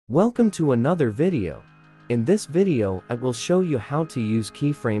Welcome to another video. In this video, I will show you how to use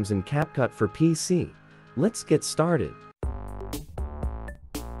keyframes in CapCut for PC. Let's get started.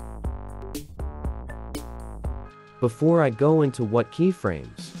 Before I go into what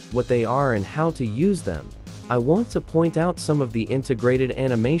keyframes, what they are and how to use them, I want to point out some of the integrated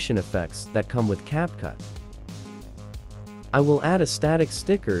animation effects that come with CapCut. I will add a static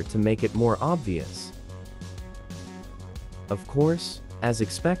sticker to make it more obvious. Of course, as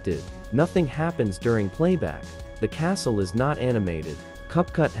expected, nothing happens during playback. The castle is not animated.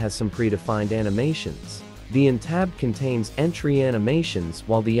 CapCut has some predefined animations. The In tab contains entry animations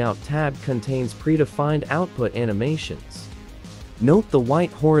while the Out tab contains predefined output animations. Note the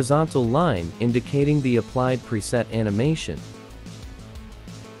white horizontal line indicating the applied preset animation.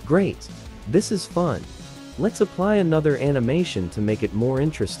 Great! This is fun. Let's apply another animation to make it more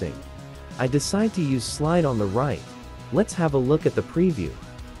interesting. I decide to use slide on the right. Let's have a look at the preview.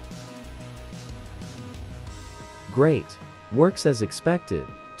 Great! Works as expected.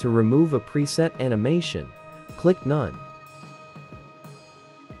 To remove a preset animation, click None.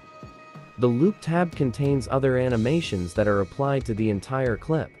 The Loop tab contains other animations that are applied to the entire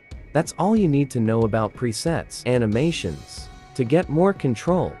clip. That's all you need to know about presets, animations. To get more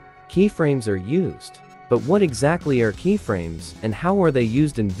control, keyframes are used. But what exactly are keyframes, and how are they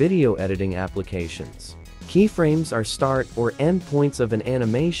used in video editing applications? Keyframes are start or end points of an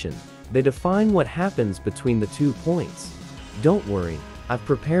animation. They define what happens between the 2 points. Don't worry, I've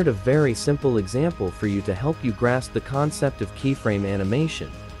prepared a very simple example for you to help you grasp the concept of keyframe animation.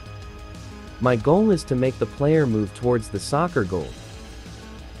 My goal is to make the player move towards the soccer goal.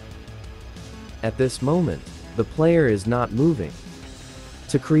 At this moment, the player is not moving.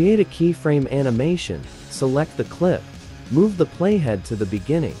 To create a keyframe animation, select the clip, move the playhead to the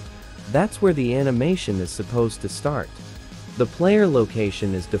beginning. That's where the animation is supposed to start. The player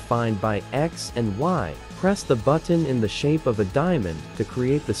location is defined by X and Y. Press the button in the shape of a diamond to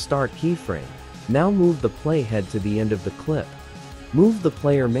create the start keyframe. Now move the playhead to the end of the clip. Move the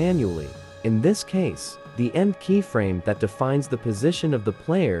player manually. In this case, the end keyframe that defines the position of the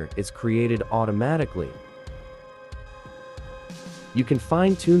player is created automatically. You can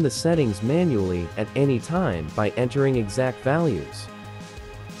fine-tune the settings manually at any time by entering exact values.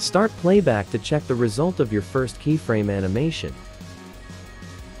 Start playback to check the result of your first keyframe animation.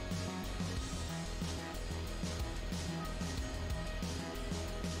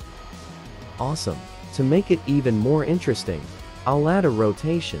 Awesome! To make it even more interesting, I'll add a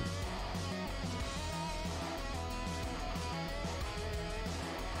rotation.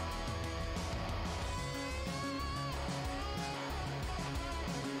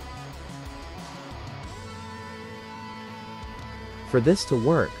 For this to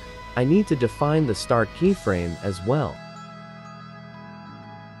work, I need to define the start keyframe as well.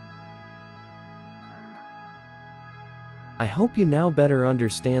 I hope you now better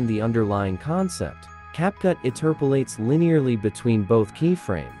understand the underlying concept. CapCut interpolates linearly between both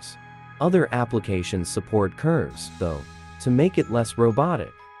keyframes. Other applications support curves, though, to make it less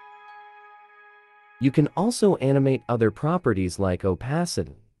robotic. You can also animate other properties like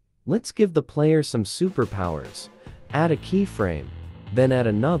opacity. Let's give the player some superpowers. Add a keyframe, then add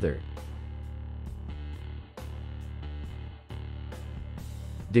another.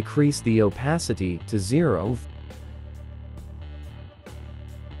 Decrease the opacity to 0.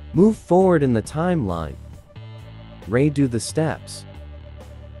 Move forward in the timeline. Redo the steps.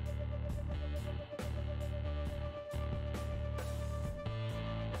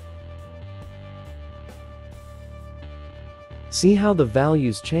 See how the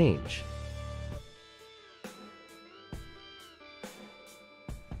values change.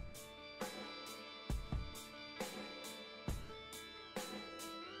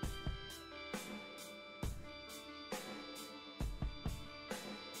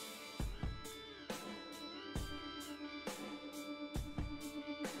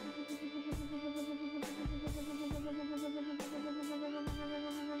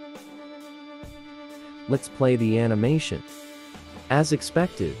 Let's play the animation. As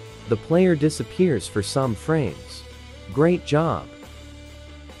expected, the player disappears for some frames. Great job!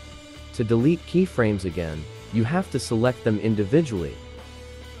 To delete keyframes again, you have to select them individually.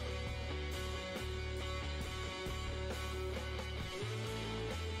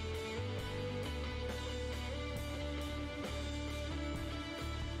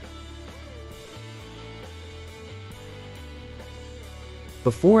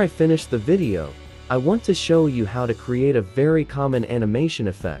 Before I finish the video, I want to show you how to create a very common animation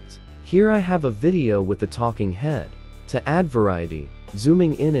effect. Here I have a video with the talking head. To add variety,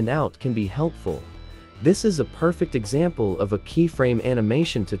 zooming in and out can be helpful. This is a perfect example of a keyframe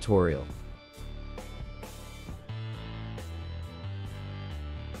animation tutorial.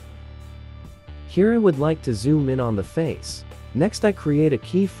 Here I would like to zoom in on the face. Next I create a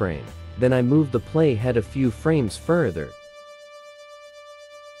keyframe, then I move the play head a few frames further.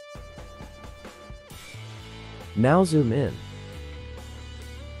 Now zoom in.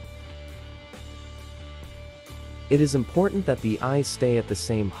 It is important that the eyes stay at the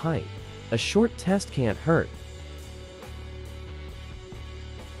same height. A short test can't hurt.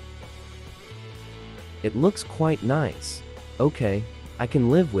 It looks quite nice. Okay, I can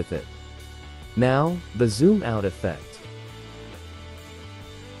live with it. Now, the zoom out effect.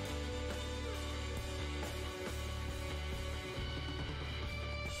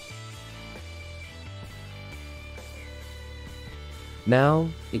 Now,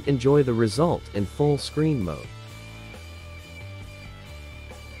 enjoy the result in full screen mode.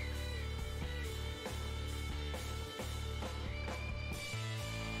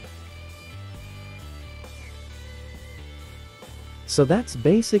 So that's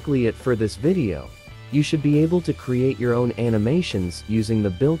basically it for this video. You should be able to create your own animations using the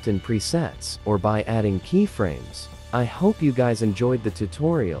built-in presets or by adding keyframes. I hope you guys enjoyed the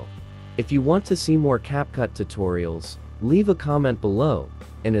tutorial. If you want to see more CapCut tutorials, leave a comment below,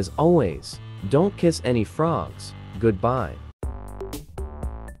 and as always, don't kiss any frogs. Goodbye.